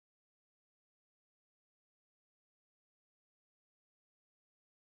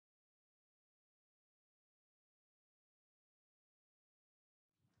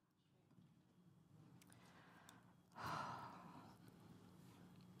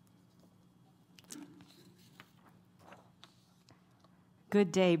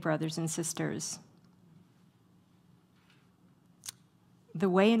Good day, brothers and sisters. The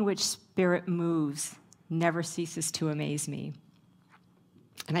way in which Spirit moves never ceases to amaze me.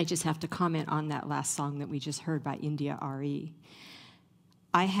 And I just have to comment on that last song that we just heard by India R.E.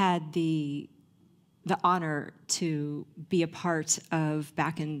 I had the honor to be a part of,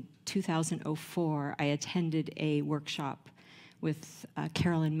 back in 2004, I attended a workshop with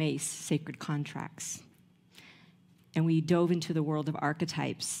Carolyn Mace, Sacred Contracts. And we dove into the world of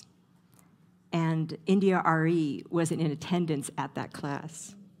archetypes. And India R.E. was in attendance at that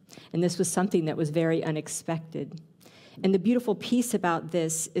class. And this was something that was very unexpected. And the beautiful piece about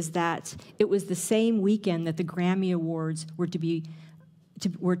this is that it was the same weekend that the Grammy Awards were to be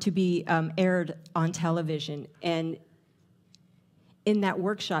aired on television. And in that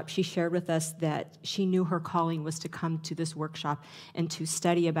workshop, she shared with us that she knew her calling was to come to this workshop and to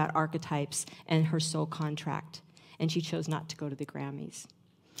study about archetypes and her soul contract. And she chose not to go to the Grammys.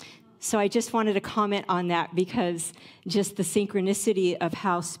 So I just wanted to comment on that, because just the synchronicity of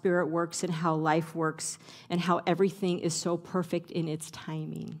how Spirit works and how life works and how everything is so perfect in its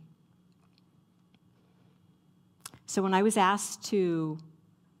timing. So when I was asked to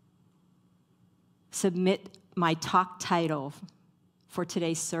submit my talk title for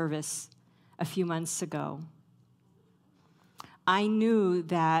today's service a few months ago, I knew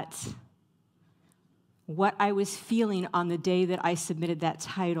that what I was feeling on the day that I submitted that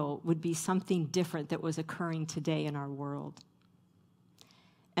title would be something different that was occurring today in our world.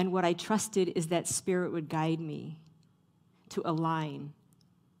 And what I trusted is that Spirit would guide me to align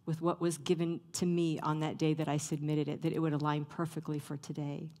with what was given to me on that day that I submitted it, that it would align perfectly for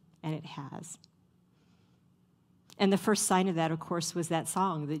today, and it has. And the first sign of that, of course, was that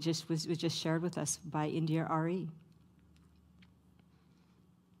song that was just shared with us by India R.E.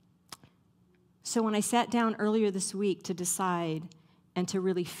 So when I sat down earlier this week to decide and to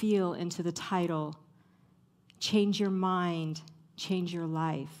really feel into the title, Change Your Mind, Change Your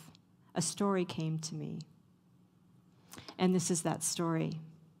Life, a story came to me. And this is that story.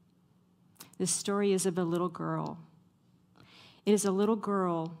 This story is of a little girl. It is a little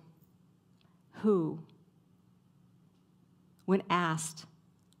girl who, when asked,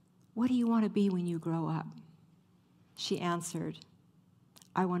 "What do you want to be when you grow up?" she answered,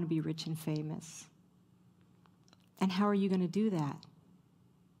 "I want to be rich and famous." "And how are you going to do that?"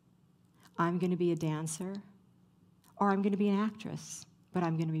 "I'm going to be a dancer, or I'm going to be an actress, but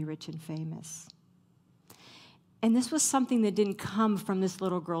I'm going to be rich and famous." And this was something that didn't come from this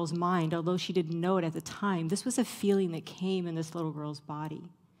little girl's mind, although she didn't know it at the time. This was a feeling that came in this little girl's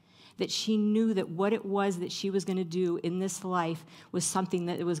body, that she knew that what it was that she was going to do in this life was something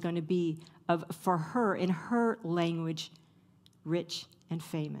that it was going to be, for her, in her language, rich and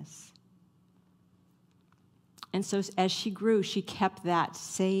famous. And so as she grew, she kept that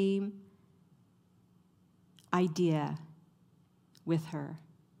same idea with her.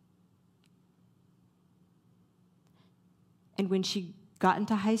 And when she got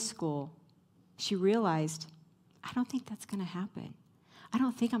into high school, she realized, I don't think that's going to happen. I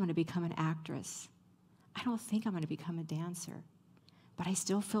don't think I'm going to become an actress. I don't think I'm going to become a dancer. But I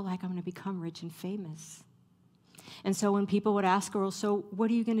still feel like I'm going to become rich and famous. And so when people would ask her, "Well, so what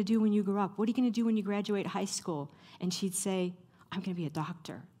are you going to do when you grow up? What are you going to do when you graduate high school?" And she'd say, "I'm going to be a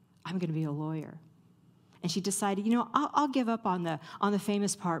doctor. I'm going to be a lawyer." And she decided, I'll give up on the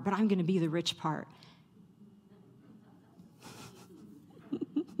famous part, but I'm going to be the rich part.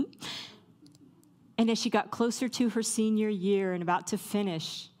 And as she got closer to her senior year and about to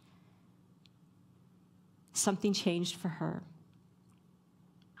finish, something changed for her.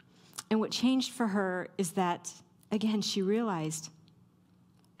 And what changed for her is that, again, she realized,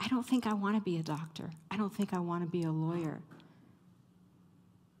 I don't think I want to be a doctor. I don't think I want to be a lawyer.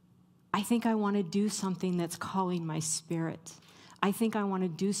 I think I want to do something that's calling my spirit. I think I want to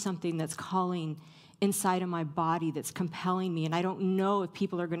do something that's calling inside of my body, that's compelling me. And I don't know if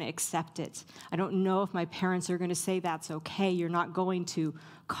people are going to accept it. I don't know if my parents are going to say that's okay. You're not going to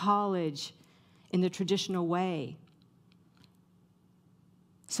college in the traditional way.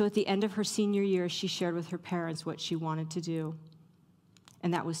 So at the end of her senior year, she shared with her parents what she wanted to do,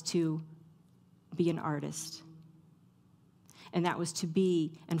 and that was to be an artist. And that was to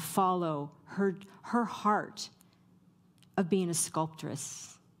be and follow her heart of being a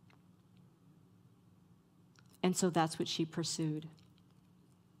sculptress. And so that's what she pursued.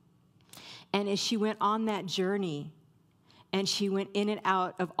 And as she went on that journey, and she went in and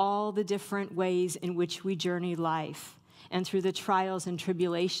out of all the different ways in which we journey life, and through the trials and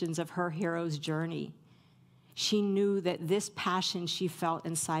tribulations of her hero's journey, she knew that this passion she felt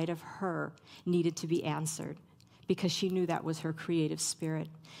inside of her needed to be answered, because she knew that was her creative spirit.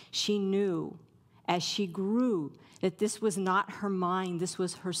 She knew as she grew that this was not her mind, this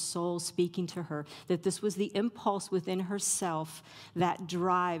was her soul speaking to her, that this was the impulse within herself, that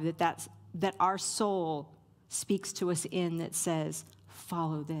drive, that our soul speaks to us in, that says,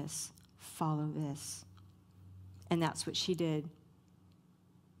 follow this, follow this. And that's what she did.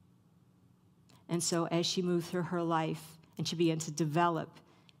 And so as she moved through her life and she began to develop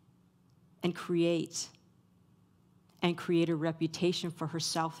and create a reputation for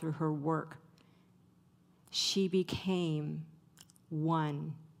herself through her work, she became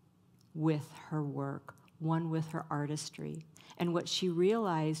one with her work, one with her artistry. And what she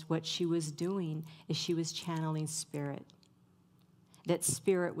realized, what she was doing, is she was channeling spirit. That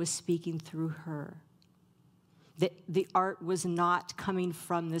spirit was speaking through her. That the art was not coming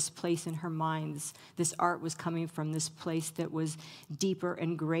from this place in her mind. This art was coming from this place that was deeper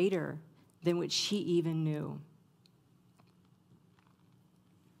and greater than what she even knew.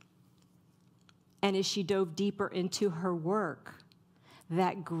 And as she dove deeper into her work,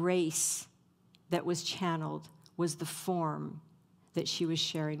 that grace that was channeled was the form that she was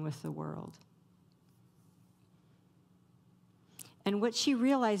sharing with the world. And what she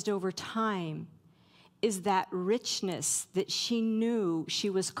realized over time is that richness that she knew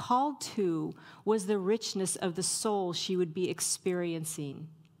she was called to was the richness of the soul she would be experiencing.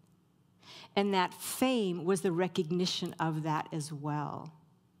 And that fame was the recognition of that as well.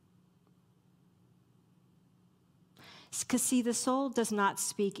 Because, see, the soul does not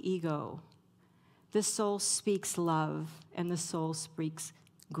speak ego. The soul speaks love, and the soul speaks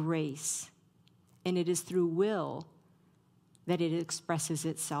grace. And it is through will that it expresses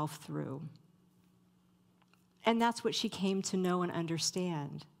itself through. And that's what she came to know and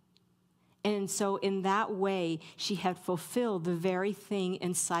understand. And so in that way, she had fulfilled the very thing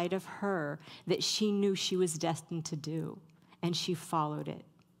inside of her that she knew she was destined to do, and she followed it.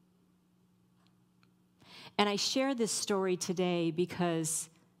 And I share this story today because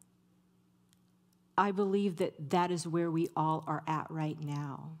I believe that that is where we all are at right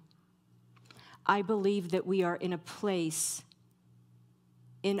now. I believe that we are in a place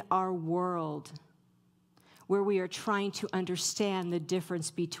in our world where we are trying to understand the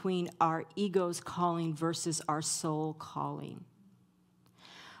difference between our ego's calling versus our soul calling.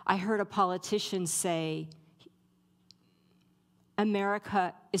 I heard a politician say,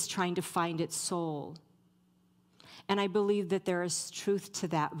 America is trying to find its soul. And I believe that there is truth to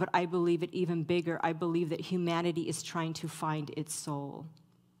that, but I believe it even bigger. I believe that humanity is trying to find its soul.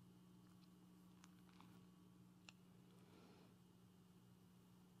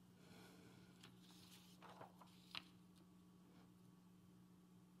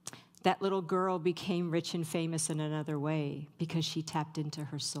 That little girl became rich and famous in another way because she tapped into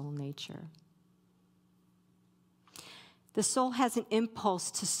her soul nature. The soul has an impulse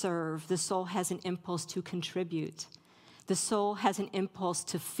to serve. The soul has an impulse to contribute. The soul has an impulse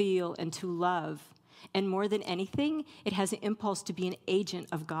to feel and to love. And more than anything, it has an impulse to be an agent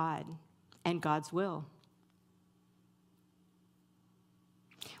of God and God's will.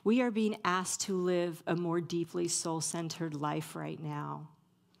 We are being asked to live a more deeply soul-centered life right now.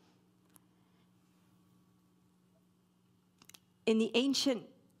 In the ancient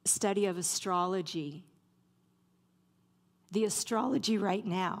study of astrology, the astrology right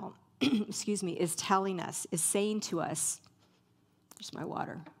now, is telling us, is saying to us, here's my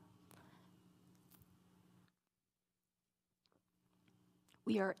water.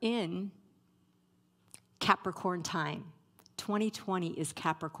 We are in Capricorn time. 2020 is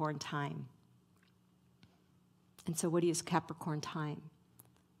Capricorn time. And so what is Capricorn time?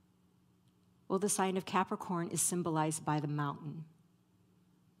 Well, the sign of Capricorn is symbolized by the mountain.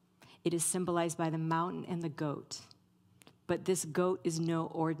 It is symbolized by the mountain and the goat. But this goat is no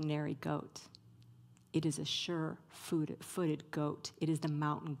ordinary goat. It is a sure-footed goat. It is the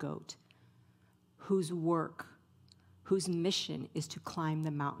mountain goat whose work, whose mission is to climb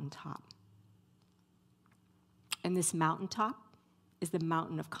the mountaintop. And this mountaintop is the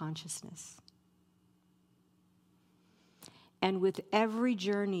mountain of consciousness. And with every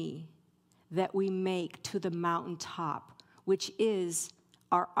journey that we make to the mountaintop, which is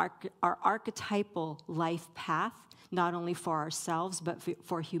our archetypal life path, not only for ourselves, but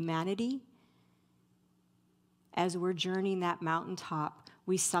for humanity, as we're journeying that mountaintop,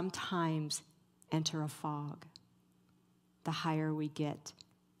 we sometimes enter a fog. The higher we get,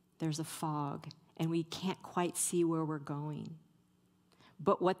 there's a fog, and we can't quite see where we're going.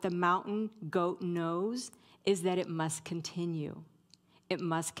 But what the mountain goat knows is that it must continue. It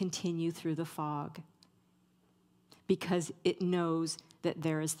must continue through the fog because it knows that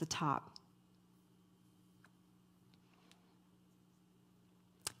there is the top.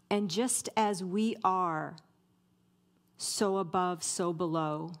 And just as we are so above, so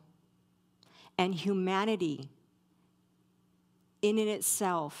below, and humanity in and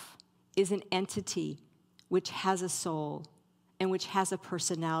itself is an entity which has a soul and which has a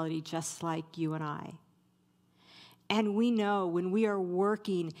personality just like you and I. And we know when we are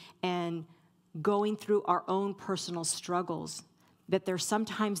working and going through our own personal struggles that there's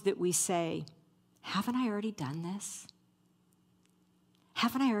sometimes that we say, haven't I already done this?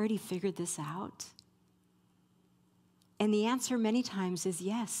 Haven't I already figured this out? And the answer many times is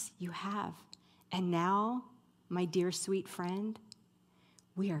yes, you have. And now, my dear sweet friend,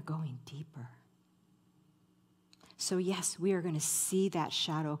 we are going deeper. So yes, we are going to see that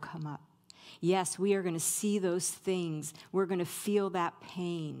shadow come up. Yes, we are going to see those things. We're going to feel that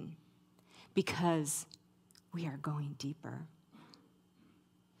pain because we are going deeper.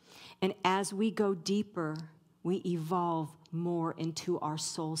 And as we go deeper, we evolve more into our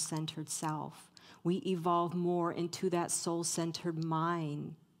soul-centered self. We evolve more into that soul-centered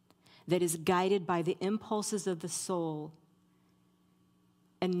mind that is guided by the impulses of the soul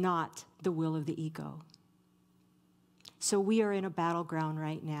and not the will of the ego. So we are in a battleground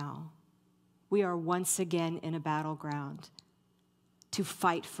right now. We are once again in a battleground to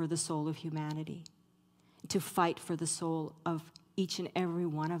fight for the soul of humanity, to fight for the soul of each and every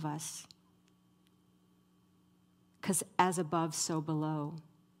one of us. Because as above, so below.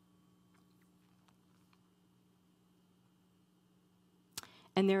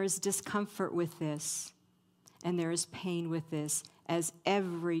 And there is discomfort with this, and there is pain with this, as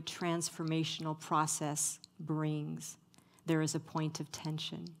every transformational process brings. There is a point of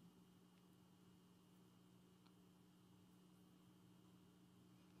tension.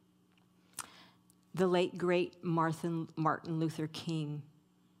 The late, great Martin Luther King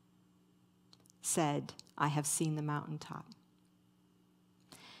said, I have seen the mountaintop.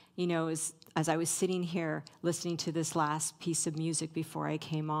 You know, as I was sitting here listening to this last piece of music before I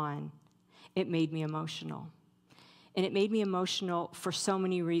came on, it made me emotional. And it made me emotional for so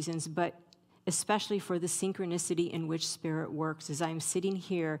many reasons, but especially for the synchronicity in which Spirit works. As I'm sitting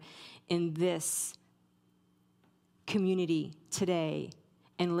here in this community today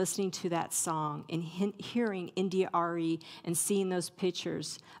and listening to that song and hearing India Ari and seeing those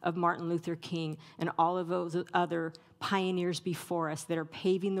pictures of Martin Luther King and all of those other pioneers before us that are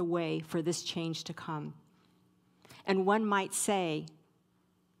paving the way for this change to come. And one might say,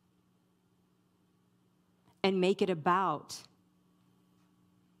 and make it about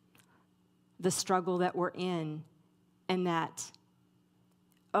the struggle that we're in, and that,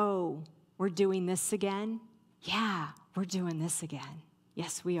 oh, we're doing this again? Yeah, we're doing this again.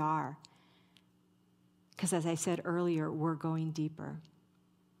 Yes, we are. Because as I said earlier, we're going deeper.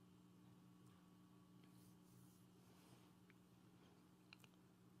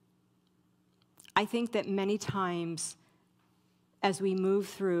 I think that many times as we move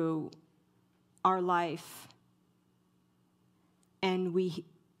through our life and we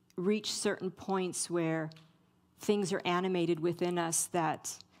reach certain points where things are animated within us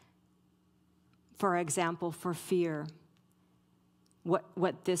that, for example, for fear,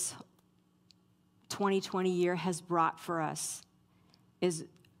 what this 2020 year has brought for us is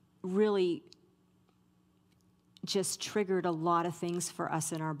really just triggered a lot of things for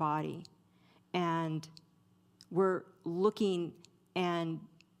us in our body. And we're looking and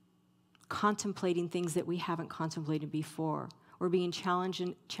contemplating things that we haven't contemplated before. We're being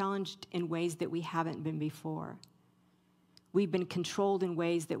challenged in ways that we haven't been before. We've been controlled in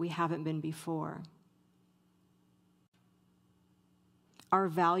ways that we haven't been before. Our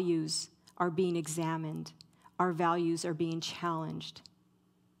values are being examined. Our values are being challenged.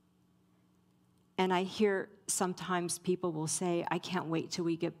 And I hear sometimes people will say, I can't wait till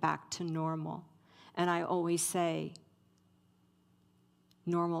we get back to normal. And I always say,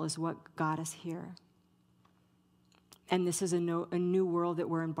 normal is what got us here. And this is a new world that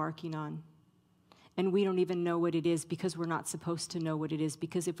we're embarking on. And we don't even know what it is because we're not supposed to know what it is,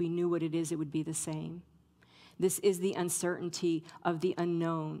 because if we knew what it is, it would be the same. This is the uncertainty of the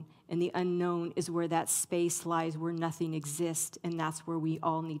unknown, and the unknown is where that space lies, where nothing exists, and that's where we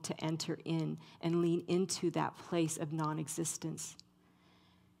all need to enter in and lean into that place of non-existence,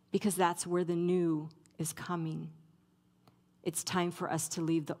 because that's where the new is coming. It's time for us to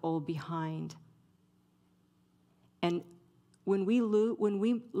leave the old behind. And when we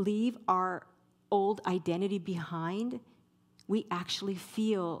leave our old identity behind, we actually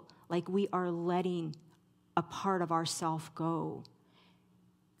feel like we are letting a part of ourself go.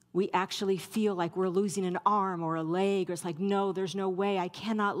 We actually feel like we're losing an arm or a leg, or it's like, no, there's no way. I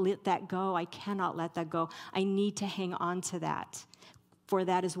cannot let that go. I cannot let that go. I need to hang on to that For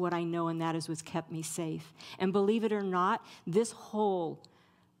that is what I know, and that is what's kept me safe. And believe it or not, this whole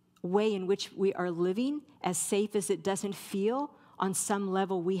way in which we are living, as safe as it doesn't feel, on some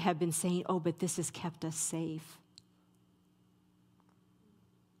level we have been saying, oh, but this has kept us safe.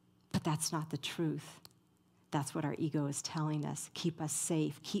 But that's not the truth. That's what our ego is telling us. Keep us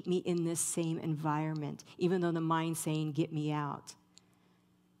safe. Keep me in this same environment, even though the mind's saying, get me out.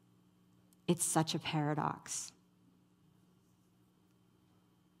 It's such a paradox.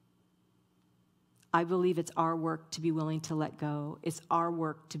 I believe it's our work to be willing to let go. It's our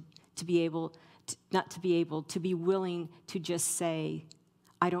work to be able, to be willing to just say,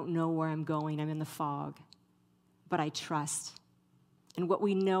 I don't know where I'm going. I'm in the fog, but I trust. And what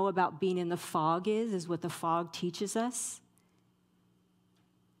we know about being in the fog is what the fog teaches us,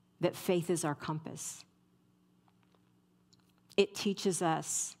 that faith is our compass. It teaches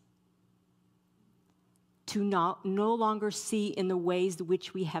us to no longer see in the ways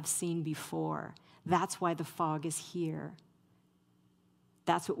which we have seen before. That's why the fog is here.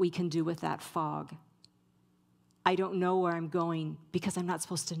 That's what we can do with that fog. I don't know where I'm going because I'm not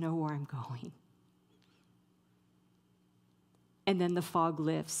supposed to know where I'm going. And then the fog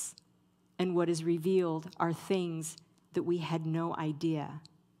lifts, and what is revealed are things that we had no idea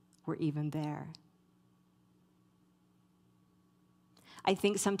were even there. I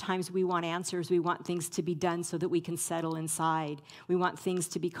think sometimes we want answers. We want things to be done so that we can settle inside. We want things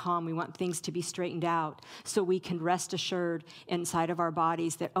to be calm. We want things to be straightened out so we can rest assured inside of our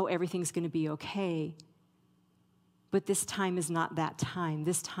bodies that, oh, everything's going to be okay. But this time is not that time.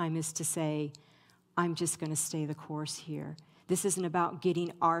 This time is to say, I'm just going to stay the course here. This isn't about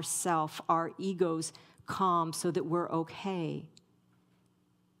getting ourself, our egos, calm so that we're okay.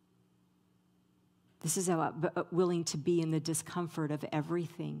 This is about willing to be in the discomfort of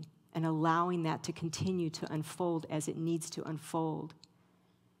everything and allowing that to continue to unfold as it needs to unfold.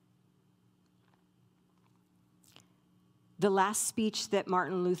 The last speech that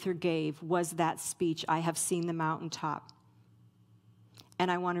Martin Luther gave was that speech, I have seen the mountaintop. And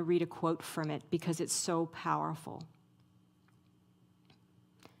I want to read a quote from it because it's so powerful.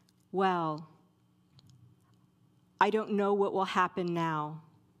 Well, I don't know what will happen now.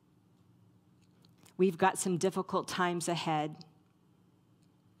 We've got some difficult times ahead.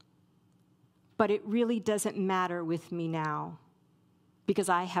 But it really doesn't matter with me now because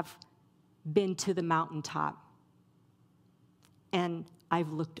I have been to the mountaintop and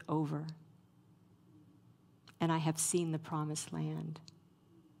I've looked over and I have seen the promised land.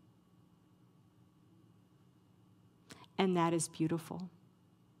 And that is beautiful.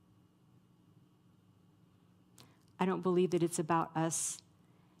 I don't believe that it's about us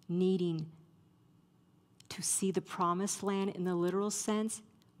needing to see the promised land in the literal sense,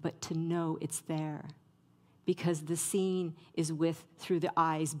 but to know it's there. Because the seeing is through the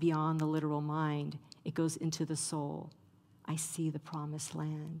eyes beyond the literal mind. It goes into the soul. I see the promised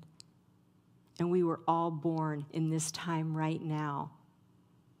land. And we were all born in this time right now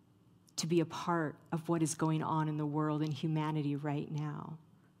to be a part of what is going on in the world and humanity right now.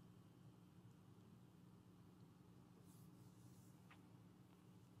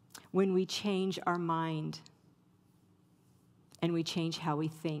 When we change our mind and we change how we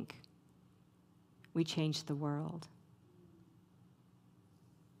think, we change the world.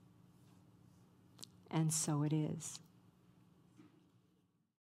 And so it is.